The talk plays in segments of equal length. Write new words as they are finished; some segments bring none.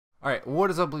Alright, what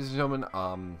is up, ladies and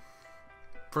gentlemen?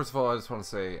 First of all, I just want to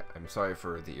say I'm sorry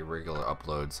for the irregular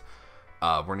uploads.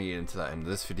 We're going to get into that in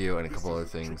this video and a couple other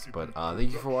things, but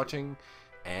thank you for watching,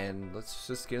 and let's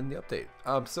just get in the update.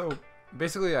 So,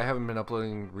 basically, I haven't been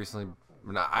uploading recently.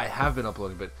 I have been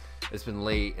uploading, but it's been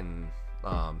late and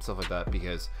stuff like that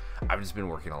because I've just been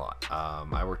working a lot.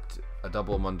 I worked a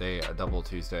double Monday, a double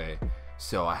Tuesday,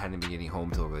 so I hadn't been getting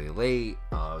home till really late.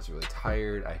 I was really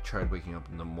tired. I tried waking up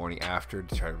in the morning after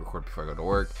to try to record before I go to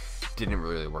work. Didn't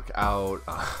really work out.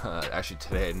 Actually,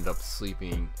 today I ended up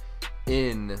sleeping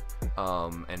in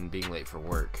and being late for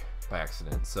work by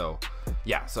accident. So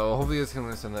yeah, so hopefully you guys can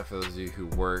understand that. For those of you who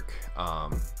work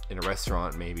in a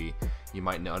restaurant, maybe you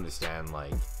might understand,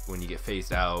 like, when you get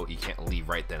phased out, you can't leave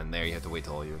right then and there. You have to wait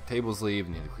till all your tables leave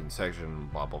and you have to clean the section,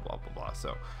 blah blah blah blah blah.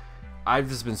 So I've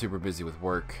just been super busy with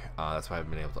work, that's why I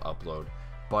haven't been able to upload.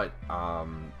 But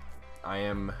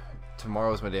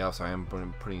tomorrow's my day off, so I am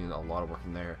putting in a lot of work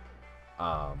in there.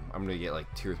 I'm gonna get like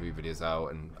 2 or 3 videos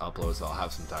out and upload, so I'll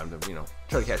have some time to, you know,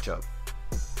 try to catch up.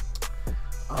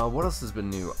 What else has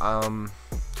been new?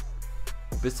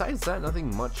 Besides that,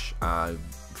 nothing much. I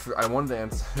wanted to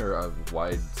answer a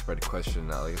widespread question.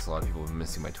 I guess a lot of people have been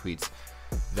missing my tweets,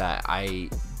 that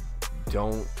I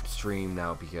don't stream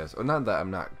now because, or not that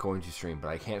I'm not going to stream, but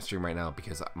I can't stream right now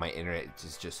because my internet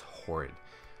is just horrid.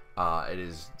 It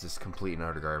is just complete and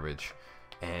utter garbage,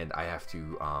 and I have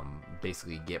to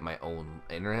basically get my own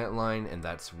internet line, and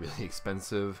that's really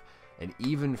expensive. And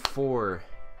even for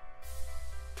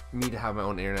me to have my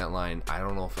own internet line, I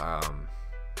don't know if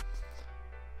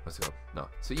let's go. No.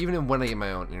 So even when I get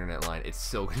my own internet line, it's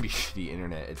still gonna be shitty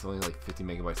internet. It's only like 50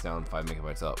 megabytes down, 5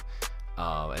 megabytes up,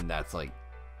 and that's like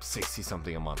 60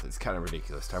 something a month. It's kind of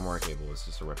ridiculous. Time Warner Cable is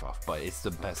just a ripoff, but it's the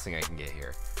best thing I can get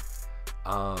here.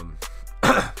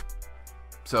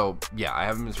 So yeah, I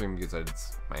haven't been streaming because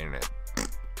it's my internet.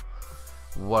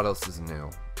 What else is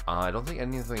new? I don't think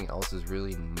anything else is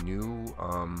really new.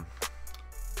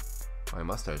 My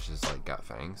mustache just like got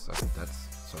fangs, so that's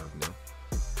sort of new.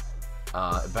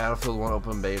 Battlefield 1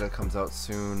 open beta comes out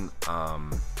soon. I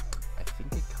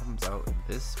think it comes out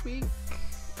this week.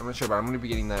 I'm not sure, but I'm going to be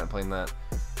getting that and playing that.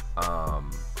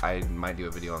 I might do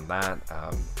a video on that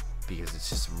because it's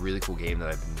just a really cool game that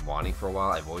I've been wanting for a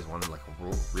while. I've always wanted like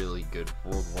a really good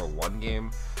World War I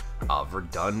game.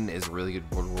 Verdun is a really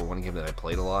good World War I game that I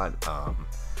played a lot,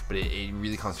 but it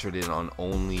really concentrated on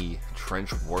only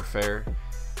trench warfare.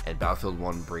 And Battlefield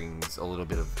 1 brings a little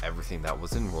bit of everything that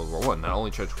was in World War I. Not only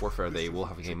trench warfare, they will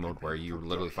have a game mode where you're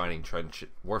literally fighting trench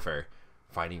warfare,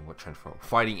 fighting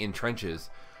in trenches,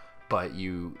 but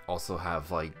you also have,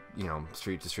 like, you know,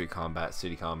 street-to-street combat,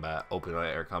 city combat, open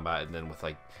air combat, and then with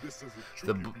like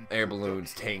the air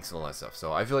balloons, tanks, and all that stuff.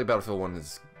 So I feel like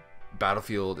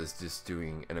Battlefield is just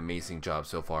doing an amazing job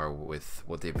so far with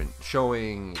what they've been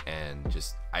showing, and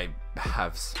just I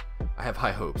have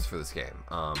high hopes for this game.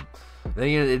 Then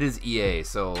again, it is EA,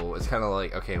 so it's kind of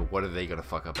like, okay, what are they gonna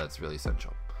fuck up that's really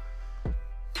essential?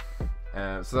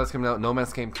 So that's coming out. No Man's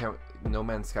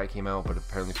Sky came out, but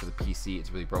apparently for the PC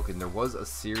it's really broken. There was a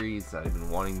series that I've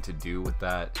been wanting to do with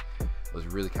that. It was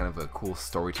really kind of a cool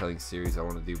storytelling series I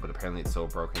want to do, but apparently it's so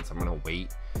broken, so I'm gonna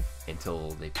wait until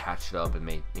they patch it up and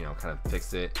make, you know, kind of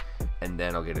fix it, and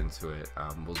then I'll get into it.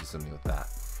 We'll do something with that.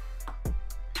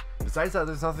 Besides that,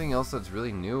 there's nothing else that's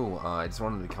really new. I just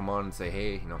wanted to come on and say,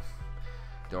 hey, you know,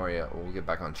 don't worry, we'll get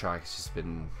back on track. It's just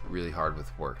been really hard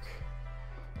with work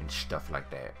and stuff like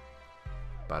that.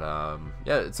 But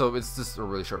yeah, so it's just a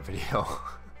really short video.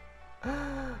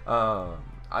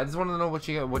 I just want to know what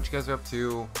you guys are up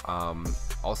to.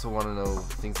 Also want to know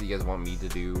things that you guys want me to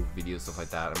do, videos, stuff like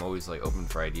that. I'm always like open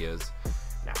for ideas.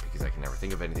 Not because I can never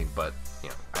think of anything, but you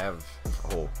know, I have a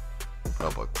whole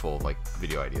notebook full of like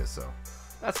video ideas, so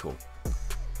that's cool.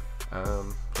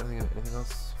 Trying to think of anything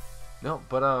else? No,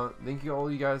 but thank you all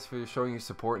you guys for showing your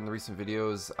support in the recent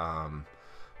videos.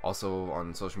 Also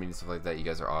on social media, stuff like that, you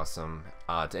guys are awesome.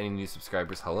 To any new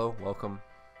subscribers, hello, welcome.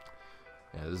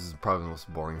 Yeah, this is probably the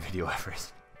most boring video ever.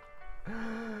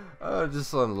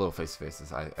 Just on little face to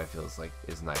faces, I feel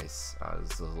is nice.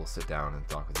 Just a little sit down and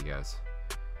talk with you guys.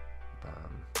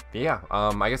 But yeah,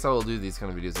 I guess I will do these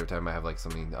kind of videos every time I have like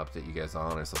something to update you guys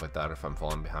on or stuff like that, or if I'm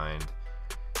falling behind.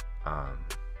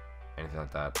 Anything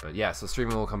like that. But yeah, so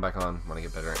streaming will come back on when I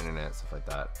get better internet, stuff like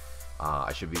that.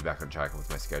 I should be back on track with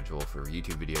my schedule for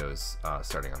YouTube videos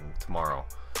starting on tomorrow,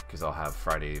 because I'll have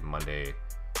Friday, Monday,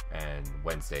 and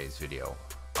Wednesday's video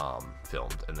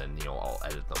filmed, and then, you know, I'll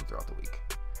edit them throughout the week.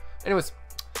 Anyways,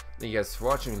 thank you guys for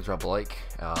watching. Drop a like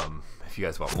if you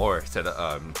guys want more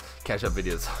catch up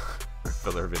videos or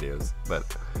filler videos.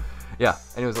 But yeah.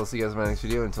 Anyways, I'll see you guys in my next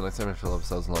video. Until next time, I feel love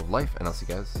yourselves and love life, and I'll see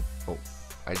you guys. Oh,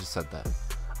 I just said that.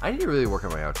 I need to really work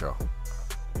on my outro.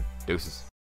 Deuces.